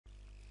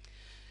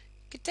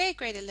Good day,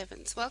 grade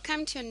 11s.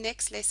 Welcome to your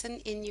next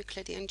lesson in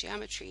Euclidean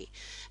geometry.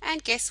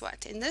 And guess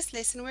what? In this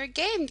lesson, we're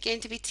again going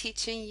to be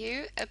teaching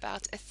you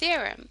about a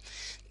theorem.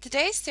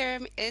 Today's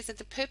theorem is that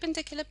the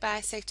perpendicular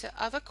bisector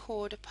of a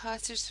chord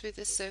passes through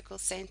the circle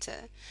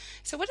center.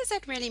 So what does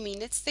that really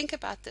mean? Let's think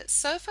about this.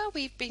 So far,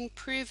 we've been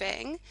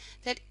proving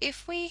that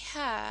if we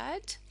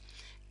had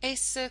a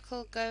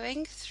circle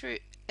going through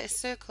a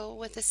circle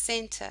with a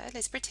center,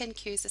 let's pretend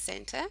Q is the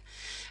center,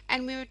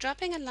 and we were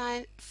dropping a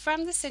line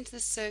from the center of the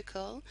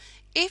circle.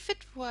 If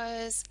it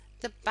was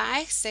the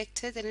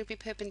bisector, then it would be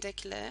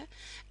perpendicular,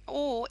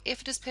 or if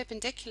it was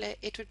perpendicular,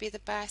 it would be the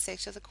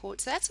bisector of the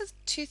chord. So that's the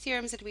two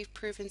theorems that we've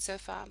proven so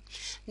far.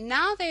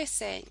 Now they're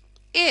saying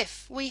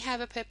if we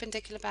have a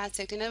perpendicular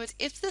bisector, in other words,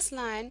 if this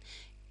line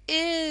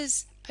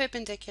is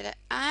perpendicular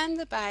and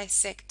the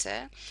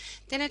bisector,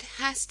 then it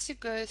has to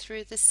go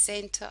through the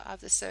center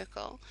of the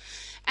circle.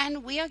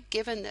 And we are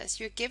given this.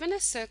 You're given a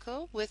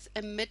circle with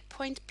a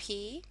midpoint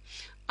P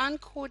on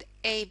chord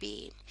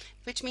AB,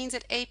 which means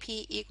that AP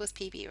equals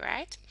PB,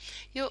 right?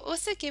 You're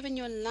also given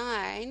your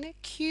line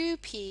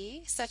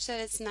QP such that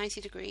it's 90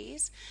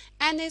 degrees,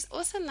 and there's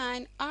also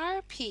line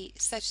RP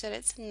such that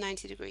it's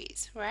 90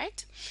 degrees,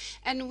 right?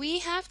 And we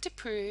have to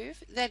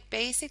prove that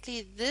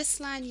basically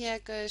this line here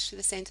goes through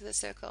the center of the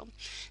circle.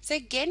 So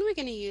again, we're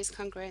going to use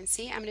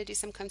congruency. I'm going to do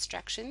some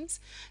constructions.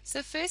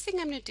 So first thing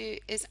I'm going to do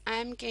is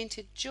I'm going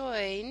to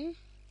join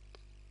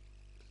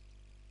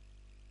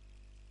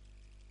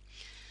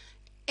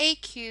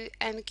AQ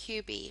and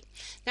QB.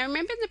 Now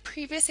remember in the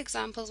previous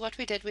examples what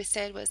we did, we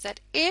said was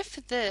that if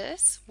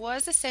this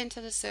was the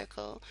center of the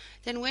circle,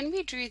 then when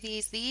we drew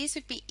these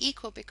would be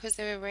equal because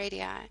they were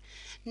radii.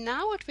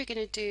 Now what we're going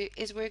to do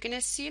is we're going to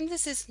assume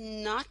this is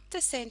not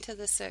the center of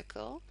the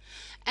circle,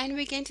 and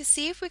we're going to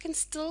see if we can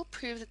still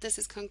prove that this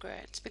is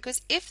congruent,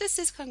 because if this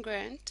is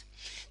congruent,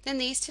 then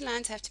these two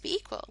lines have to be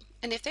equal,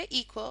 and if they're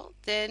equal,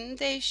 then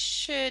they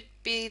should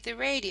be the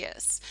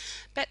radius.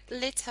 But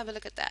let's have a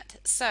look at that.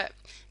 So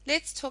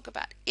let's talk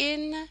about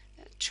in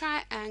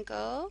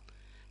triangle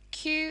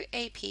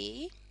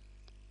QAP,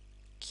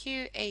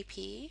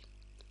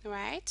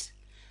 right,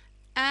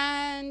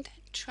 and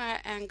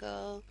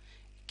triangle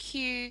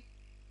QBP.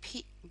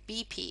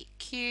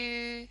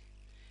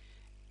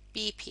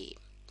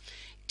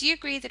 Do you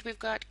agree that we've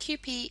got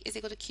QP is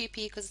equal to QP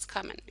because it's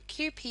common?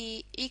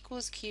 QP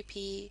equals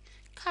QP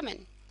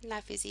common.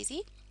 Life is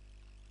easy.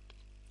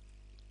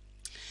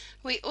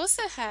 We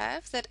also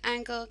have that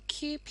angle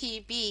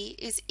QPB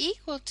is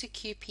equal to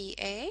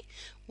QPA.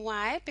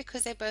 Why?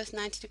 Because they're both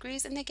 90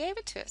 degrees and they gave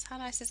it to us. How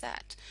nice is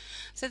that?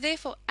 So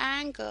therefore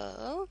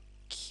angle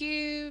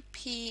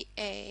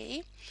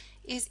QPA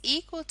is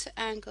equal to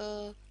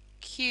angle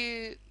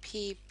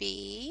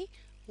QPB.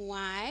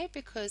 Why?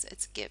 Because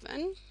it's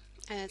given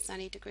and it's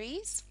 90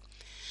 degrees.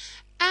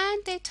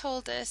 And they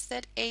told us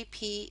that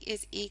AP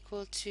is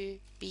equal to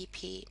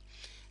BP.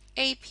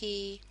 AP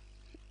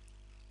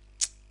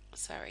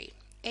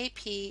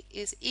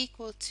is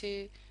equal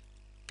to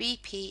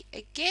BP,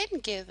 again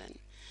given.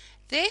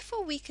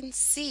 Therefore we can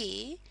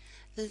see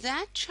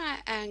that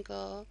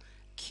triangle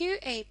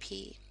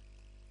QAP,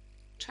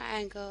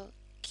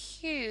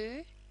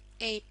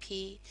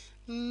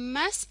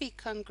 must be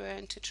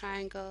congruent to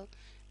triangle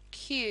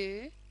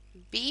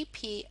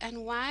QBP.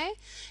 And why?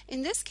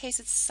 In this case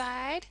it's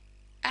side,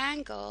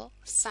 angle,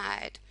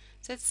 side.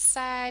 So it's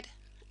side,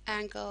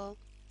 angle,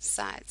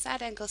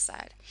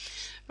 side.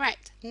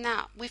 Right,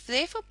 now we've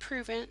therefore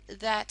proven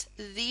that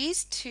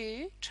these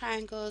two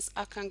triangles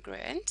are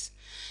congruent,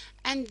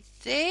 and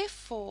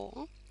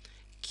therefore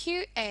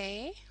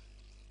QA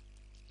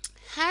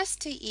has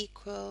to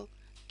equal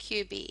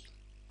QB.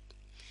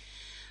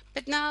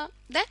 But now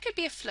that could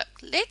be a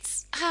fluke.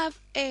 Let's have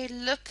a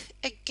look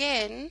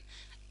again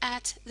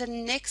at the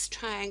next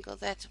triangle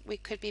that we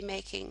could be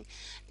making.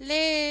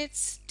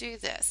 Let's do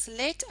this.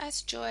 Let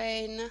us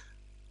join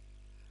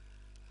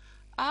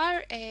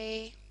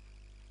RA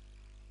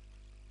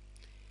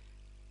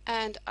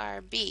and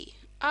RB.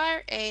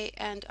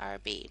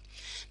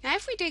 Now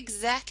if we do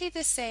exactly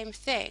the same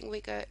thing, we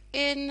go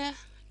in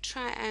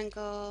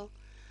triangle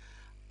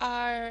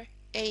RAP,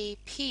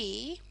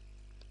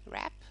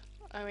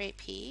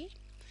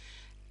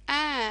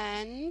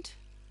 and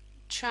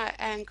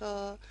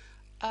triangle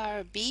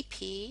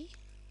RBP.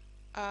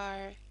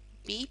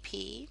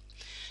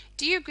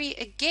 Do you agree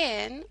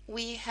again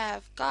we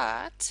have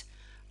got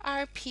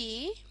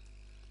RP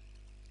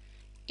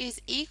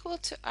is equal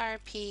to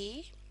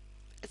RP,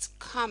 it's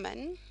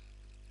common,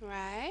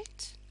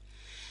 right?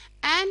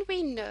 And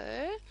we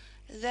know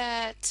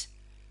that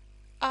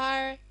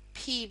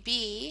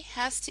RPB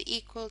has to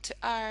equal to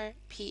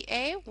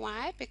RPA.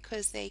 Why?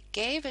 Because they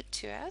gave it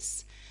to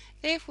us.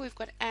 Therefore we've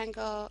got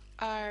angle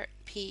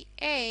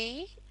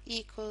RPA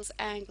equals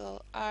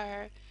angle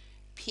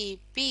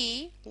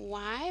RPB.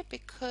 Why?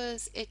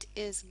 Because it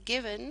is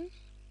given.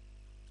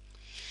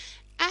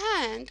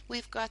 And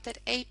we've got that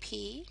AP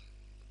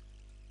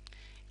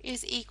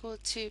is equal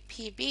to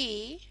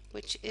PB,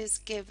 which is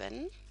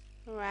given,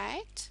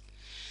 right?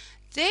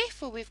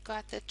 Therefore, we've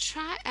got the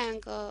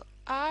triangle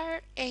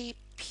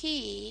RAP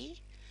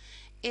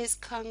is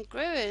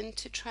congruent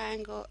to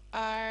triangle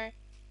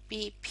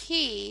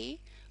RBP,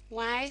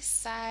 y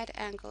side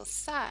angle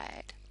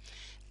side.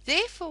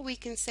 Therefore, we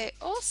can say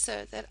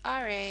also that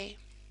RA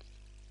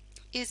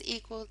is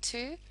equal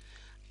to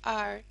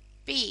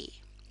RB.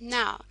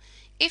 Now,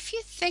 if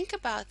you think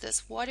about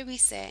this, what are we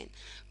saying?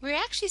 We're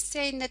actually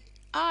saying that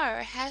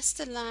R has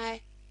to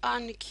lie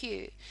on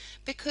Q,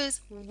 because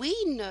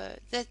we know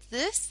that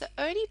the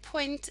only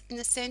point in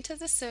the center of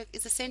the circle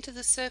is the center of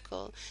the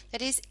circle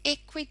that is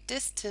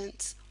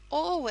equidistant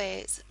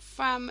always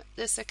from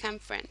the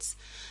circumference.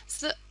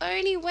 So the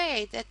only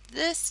way that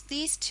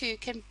these two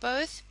can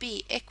both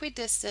be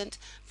equidistant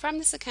from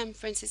the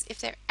circumference is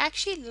if they're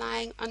actually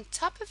lying on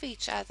top of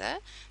each other.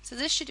 So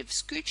this should have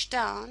scooched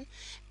down,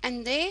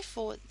 and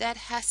therefore that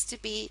has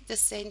to be the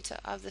center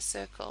of the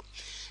circle.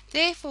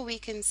 Therefore we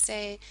can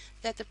say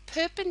that the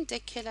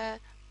perpendicular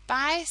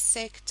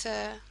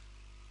bisector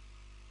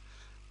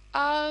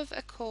of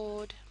a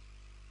chord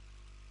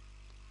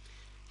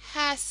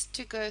has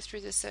to go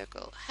through the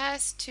circle,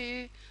 has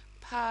to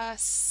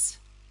pass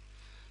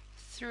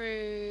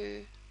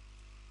through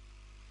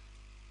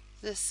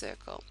the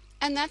circle.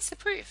 And that's the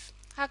proof.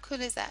 How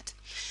cool is that?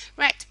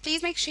 Right,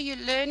 please make sure you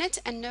learn it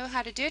and know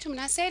how to do it. And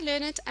when I say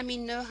learn it, I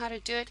mean know how to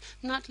do it,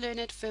 not learn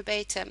it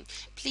verbatim.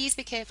 Please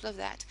be careful of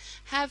that.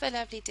 Have a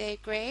lovely day,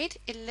 grade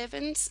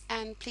 11s,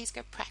 and please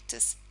go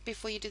practice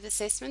before you do the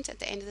assessment at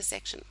the end of the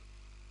section.